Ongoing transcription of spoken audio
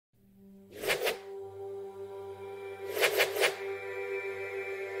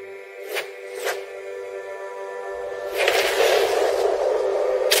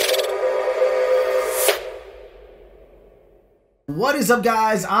What is up,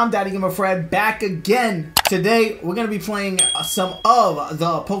 guys? I'm DaddyGamerFred back again. Today we're gonna be playing some of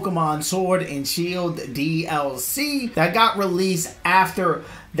the Pokemon Sword and Shield DLC that got released after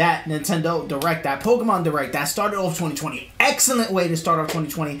that Nintendo Direct, that Pokemon Direct that started off 2020. Excellent way to start off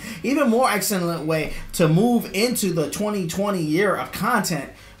 2020. Even more excellent way to move into the 2020 year of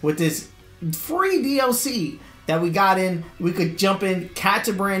content with this free DLC that we got in. We could jump in, catch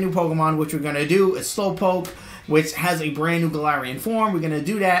a brand new Pokemon, which we're gonna do. It's Slowpoke, which has a brand new Galarian form. We're gonna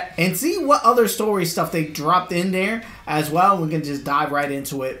do that and see what other story stuff they dropped in there as well. We can just dive right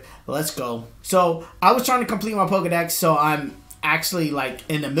into it. Let's go. So I was trying to complete my Pokedex, so I'm actually like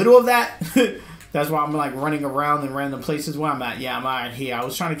in the middle of that. That's why I'm like running around in random places where I'm at. Yeah, I'm out here. I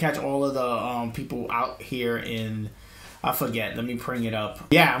was trying to catch all of the people out here in, I forget, let me bring it up.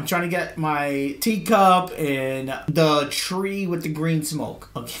 Yeah, I'm trying to get my teacup and the tree with the green smoke.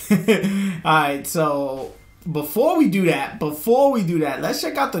 Okay. Alright, so before we do that, let's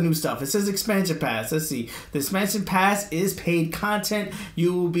check out the new stuff. It says expansion pass. Let's see. The expansion pass is paid content.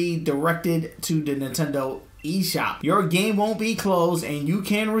 You will be directed to the Nintendo eShop. Your game won't be closed and you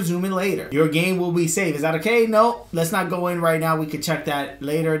can resume it later. Your game will be saved. Is that okay? No, let's not go in right now. We can check that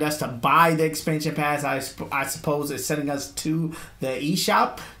later. That's to buy the expansion pass. I suppose it's sending us to the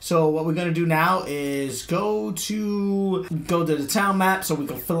eShop. So what we're gonna do now is go to the town map so we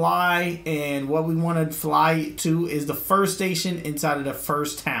can fly, and what we want to fly to is the first station inside of the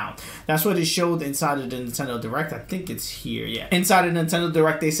first town. That's what it showed inside of the Nintendo Direct. I think it's here. Yeah, inside of Nintendo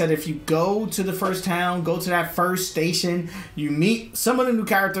Direct they said if you go to the first town, go to that first station, you meet some of the new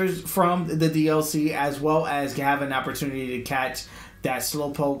characters from the DLC, as well as have an opportunity to catch that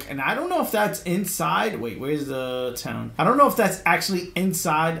Slowpoke. And I don't know if that's inside. Wait, where's the town? I don't know if that's actually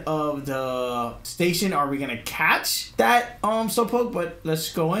inside of the station. Are we gonna catch that Slowpoke? But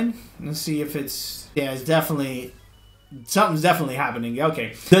let's go in. Let's see if it's, yeah, it's definitely, something's definitely happening.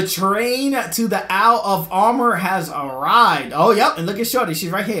 Okay. The train to the Isle of Armor has arrived. Oh, yep. And look at Shorty. She's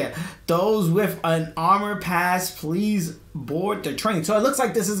right here. Those with an armor pass, please board the train. So it looks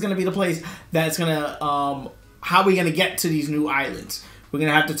like this is going to be the place that's going to, how we going to get to these new islands. We're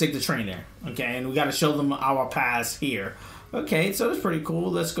going to have to take the train there. Okay. And we got to show them our pass here. Okay. So that's pretty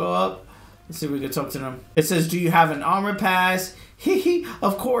cool. Let's go up. Let's see if we can talk to them. It says, do you have an armor pass? Hee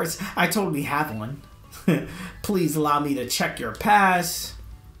of course. I totally have one. Please allow me to check your pass.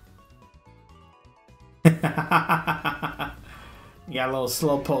 You got a little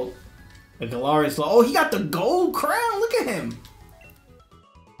Slowpoke. A Galarian Slowpoke. Oh, he got the gold crown. Look at him.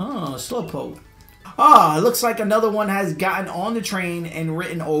 Oh, Slowpoke. Ah, it looks like another one has gotten on the train and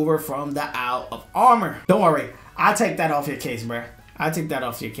written over from the Isle of Armor. Don't worry. I'll take that off your case, bruh. I'll take that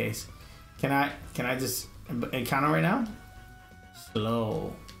off your case. Can I just encounter right now?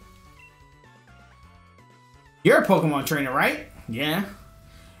 Slow. You're a Pokemon trainer, right? Yeah.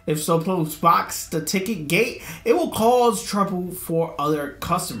 If Slowpoke blocks the ticket gate, it will cause trouble for other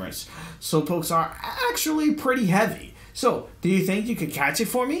customers. Slowpokes are actually pretty heavy. So, do you think you could catch it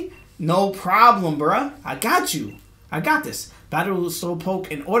for me? No problem, bruh. I got you. I got this. Battle Slowpoke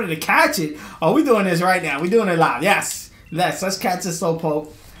in order to catch it. Oh, we're doing this right now. We're doing it live. Yes. Let's catch this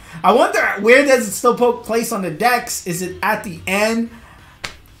Slowpoke. I wonder, where does Slowpoke place on the decks? Is it at the end?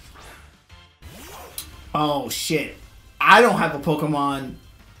 Oh shit, I don't have a Pokemon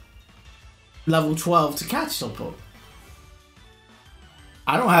level 12 to catch Slowpoke.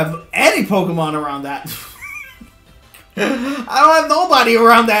 I don't have any Pokemon around that. I don't have nobody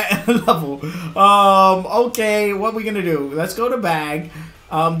around that level. Okay, what we gonna do? Let's go to bag.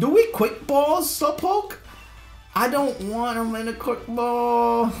 Do we quick ball Slowpoke? I don't want him in a quick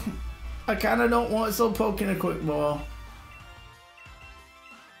ball. I kinda don't want Slowpoke in a quick ball.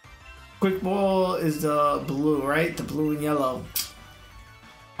 Quick ball is the blue, right? The blue and yellow.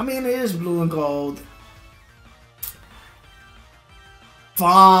 I mean, it is blue and gold.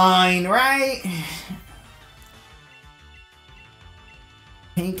 Fine, right?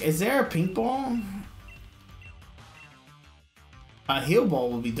 Pink. Is there a pink ball? A heal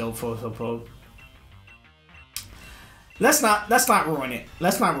ball would be dope for Slowpoke. Let's not ruin it.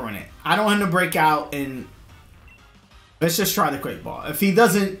 Let's not ruin it. I don't want him to break out and. Let's just try the quick ball. If he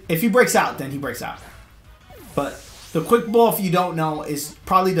breaks out, then he breaks out. But the quick ball, if you don't know, is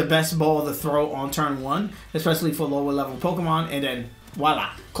probably the best ball to throw on turn 1, especially for lower level Pokemon. And then,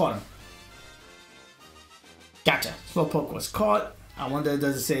 voila, caught him. Gotcha. Slowpoke was caught. I wonder,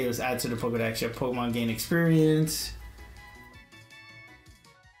 does it say it was added to the Pokedex? Your Pokemon gain experience.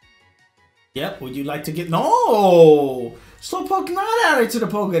 Yep. Would you like to get? No, Slowpoke not added to the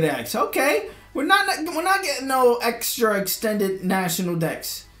Pokedex. Okay. We're not getting no extra extended national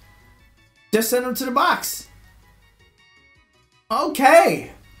decks. Just send them to the box.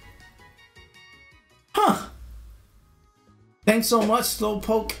 Okay. Huh. Thanks so much.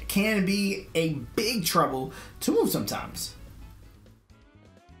 Slowpoke can be a big trouble to move sometimes.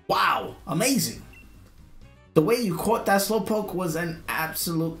 Wow. Amazing. The way you caught that Slowpoke was an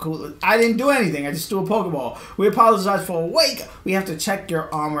absolute cool. I didn't do anything. I just threw a Pokeball. We apologize for a wake. We have to check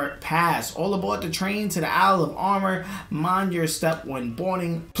your armor pass. All aboard the train to the Isle of Armor. Mind your step when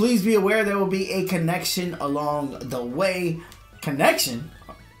boarding. Please be aware there will be a connection along the way. Connection?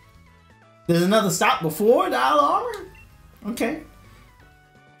 There's another stop before the Isle of Armor? Okay.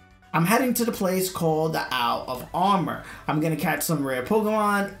 I'm heading to the place called the Isle of Armor. I'm going to catch some rare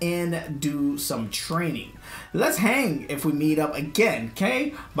Pokemon and do some training. Let's hang if we meet up again,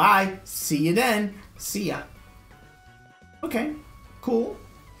 okay? Bye. See you then. See ya. Okay. Cool.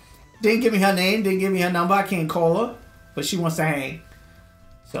 Didn't give me her name. Didn't give me her number. I can't call her. But she wants to hang.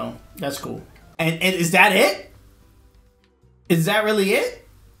 So, that's cool. And is that it? Is that really it?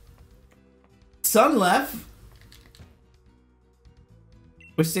 Sun left.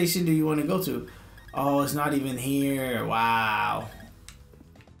 Which station do you want to go to? Oh, it's not even here. Wow.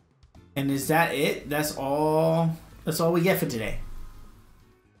 And is that it? That's all we get for today.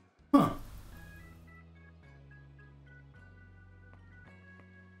 Huh.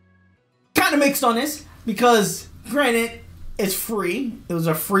 Kind of mixed on this because granted, it's free. It was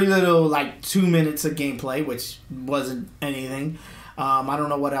a free little like 2 minutes of gameplay, which wasn't anything. I don't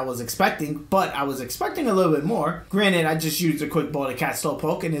know what I was expecting, but I was expecting a little bit more. Granted, I just used a quick ball to catch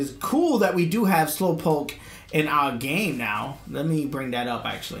Slowpoke, and it's cool that we do have Slowpoke in our game now. Let me bring that up,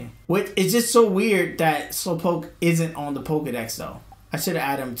 actually. It's just so weird that Slowpoke isn't on the Pokedex, though. I should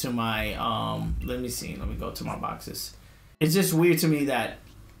add him to my, let me see. Let me go to my boxes. It's just weird to me that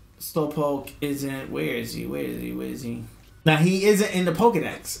Slowpoke isn't, where is he? Where is he? Where is he? Now, he isn't in the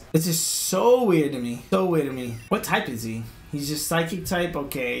Pokedex. It's just so weird to me. So weird to me. What type is he? He's just Psychic type,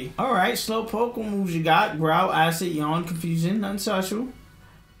 okay. Alright, Slowpoke, what moves you got? Growl, Acid, Yawn, Confusion, nothing special.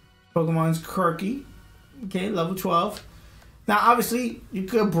 Pokemon's quirky. Okay, level 12. Now, obviously, you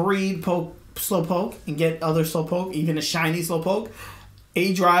could breed Slowpoke and get other Slowpoke, even a shiny Slowpoke.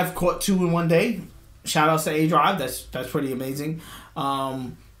 A-Drive caught 2 in 1 day. Shout outs to A-Drive, that's pretty amazing.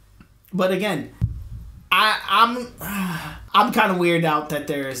 But again, I'm kind of weirded out that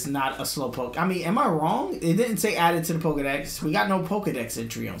there is not a Slowpoke. I mean, am I wrong? It didn't say added to the Pokedex. We got no Pokedex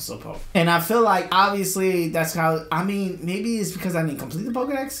entry on Slowpoke. And I feel like, obviously, that's how, I mean, maybe it's because I didn't complete the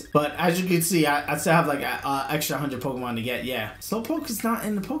Pokedex. But as you can see, I still have like an extra 100 Pokemon to get. Yeah. Slowpoke is not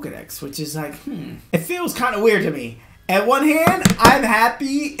in the Pokedex, which is like, It feels kind of weird to me. At one hand, I'm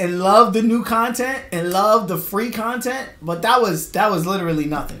happy and love the new content and love the free content. But that was literally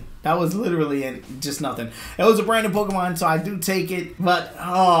nothing. That was literally just nothing. It was a brand new Pokemon, so I do take it. But,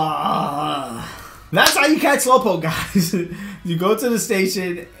 that's how you catch Slowpoke, guys. You go to the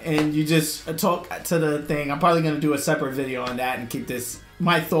station and you just talk to the thing. I'm probably going to do a separate video on that and keep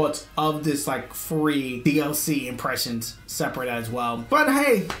my thoughts of this like free DLC impressions separate as well. But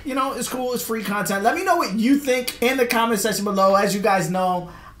hey, you know, it's cool. It's free content. Let me know what you think in the comment section below. As you guys know,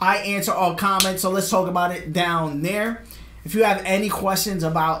 I answer all comments, so let's talk about it down there. If you have any questions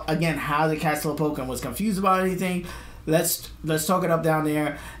about, again, how to catch Slowpoke and was confused about anything, let's talk it up down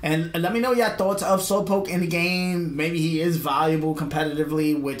there. And let me know your thoughts of Slowpoke in the game. Maybe he is valuable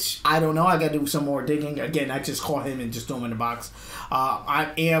competitively, which I don't know. I got to do some more digging. Again, I just caught him and just threw him in the box.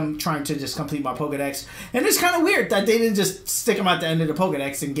 I am trying to just complete my Pokedex. And it's kind of weird that they didn't just stick him at the end of the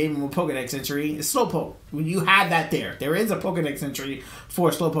Pokedex and gave him a Pokedex entry. It's Slowpoke. When you had that there is a Pokedex entry for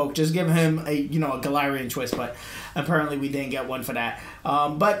Slowpoke. Just give him a, a Galarian twist, but apparently we didn't get one for that.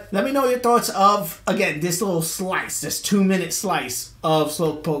 But let me know your thoughts of, again, this little slice, this 2-minute slice of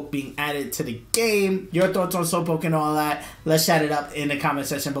Slowpoke being added to the game. Your thoughts on Slowpoke and all that. Let's chat it up in the comment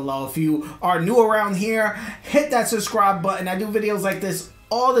section below. If you are new around here, hit that subscribe button. I do videos like this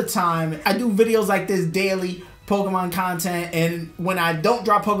all the time. I do videos like this daily, Pokemon content, and when I don't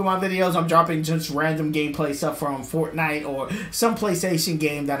drop Pokemon videos, I'm dropping just random gameplay stuff from Fortnite or some PlayStation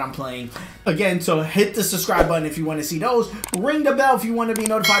game that I'm playing. Again, so hit the subscribe button if you want to see those. Ring the bell if you want to be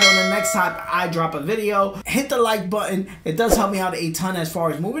notified on the next time I drop a video. Hit the like button. It does help me out a ton as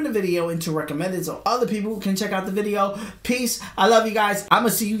far as moving the video into recommended so other people can check out the video. Peace. I love you guys. I'm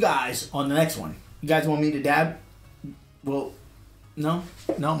going to see you guys on the next one. You guys want me to dab? Well, no,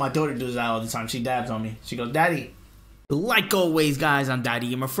 my daughter does that all the time. She dabs on me. She goes, "Daddy." Like always, guys, I'm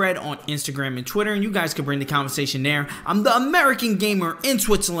DaddyGamerFred on Instagram and Twitter, and you guys can bring the conversation there. I'm the American gamer in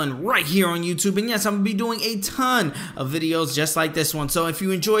Switzerland right here on YouTube, and yes, I'm going to be doing a ton of videos just like this one. So if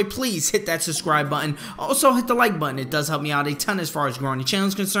you enjoy, please hit that subscribe button. Also, hit the like button. It does help me out a ton as far as growing the channel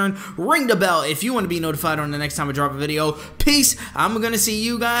is concerned. Ring the bell if you want to be notified on the next time I drop a video. Peace. I'm going to see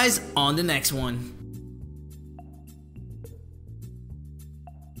you guys on the next one.